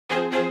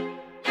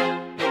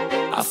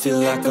I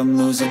feel like I'm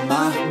losing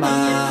my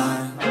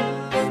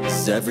mind.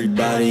 Is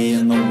everybody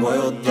in the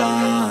world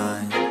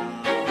blind?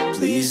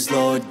 Please,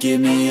 Lord,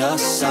 give me a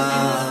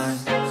sign,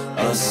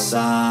 a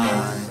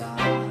sign.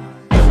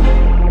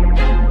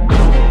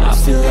 I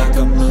feel like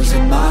I'm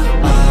losing my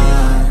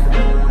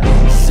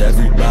mind. Is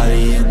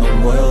everybody in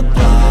the world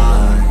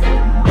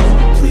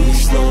blind?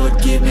 Please,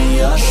 Lord, give me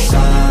a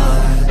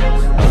sign,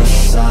 a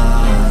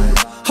sign.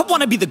 I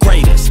wanna be the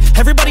greatest.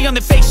 Everybody on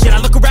the fake shit. I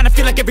look around and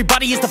feel like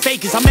everybody is the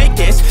fakest. I make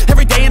this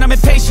every day and I'm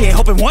impatient,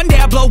 hoping one day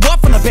I blow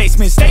up from the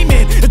basement.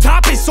 Statement, the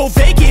top is so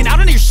vacant. I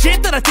don't hear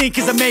shit that I think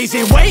is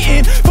amazing.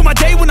 Waiting for my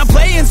day when I'm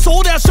playing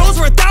sold out shows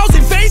for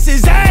 1,000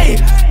 faces. Hey,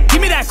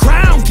 give me that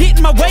crown, get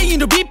in my way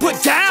and to be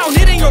put down.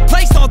 It ain't your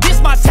place, all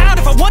this my town.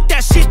 If I want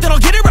that shit, then I'll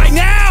get it right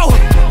now.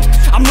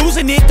 I'm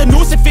losing it, the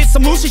noose it fits.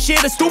 I'm losing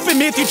shit, a stupid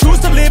myth. You choose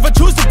to live or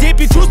choose to dip.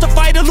 You choose to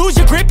fight or lose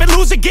your grip and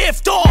lose a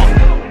gift.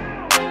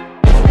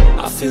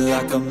 I feel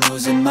like I'm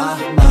losing my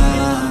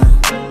mind.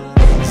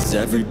 Is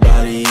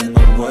everybody in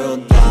the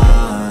world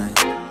blind?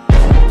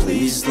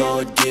 Please,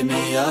 Lord, give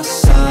me a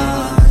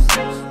sign,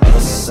 a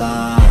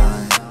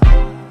sign.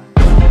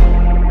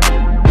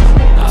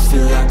 I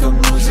feel like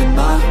I'm losing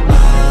my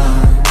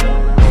mind.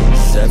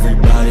 Is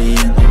everybody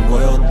in the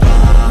world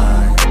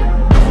blind?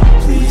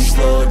 Please,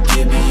 Lord,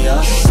 give me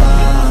a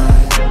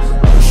sign,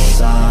 a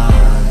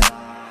sign.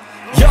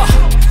 Yeah.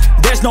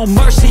 There's no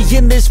mercy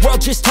in this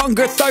world, just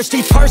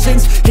hunger-thirsty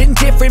persons in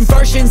different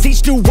versions,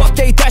 each new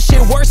update, that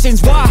shit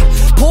worsens. Why?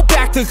 Pull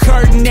back the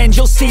curtain and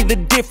you'll see the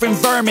different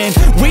vermin.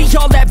 We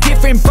all have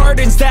different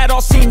burdens that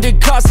all seem to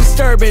cause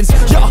disturbance.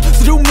 Yo,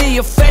 so do me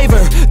a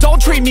favor,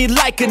 don't treat me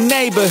like a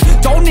neighbor.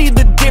 Don't need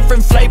the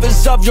different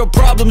flavors of your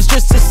problems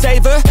just to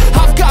savor.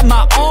 I've got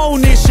my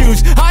own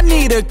issues, I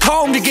need a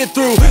comb to get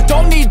through.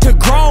 Don't need to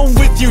groan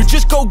with you,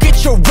 just go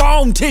get your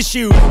own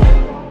tissue.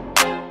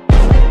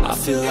 I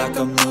feel like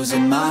I'm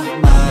losing my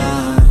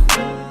mind.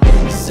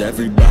 Is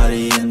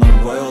everybody in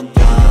the world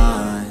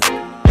blind?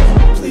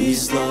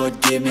 Please,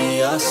 Lord, give me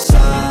a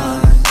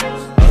sign,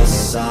 a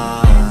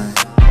sign.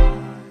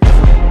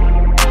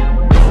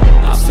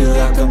 I feel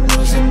like I'm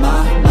losing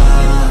my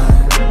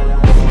mind.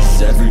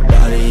 Is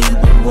everybody in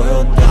the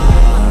world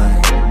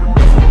blind?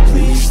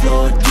 Please,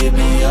 Lord, give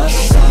me a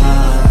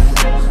sign,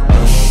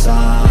 a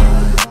sign.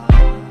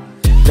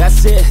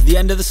 That's it, the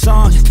end of the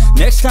song.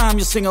 Next time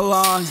you'll sing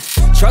along.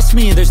 Trust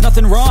me, there's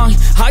nothing wrong.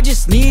 I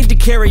just need to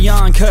carry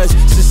on, cause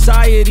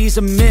society's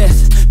a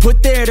myth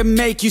put there to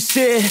make you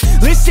sit.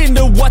 Listen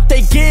to what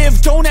they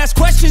give. Don't ask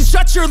questions,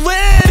 shut your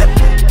lid.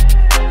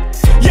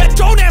 Yeah,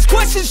 don't ask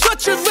questions,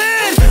 shut your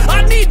lid.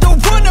 I need to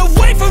run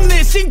away from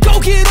this and go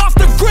get off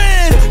the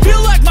grid.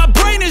 Feel like my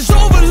brain is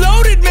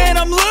overloaded, man,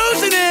 I'm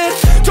losing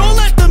it. Don't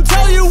let them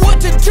tell you what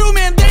to do,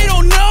 man.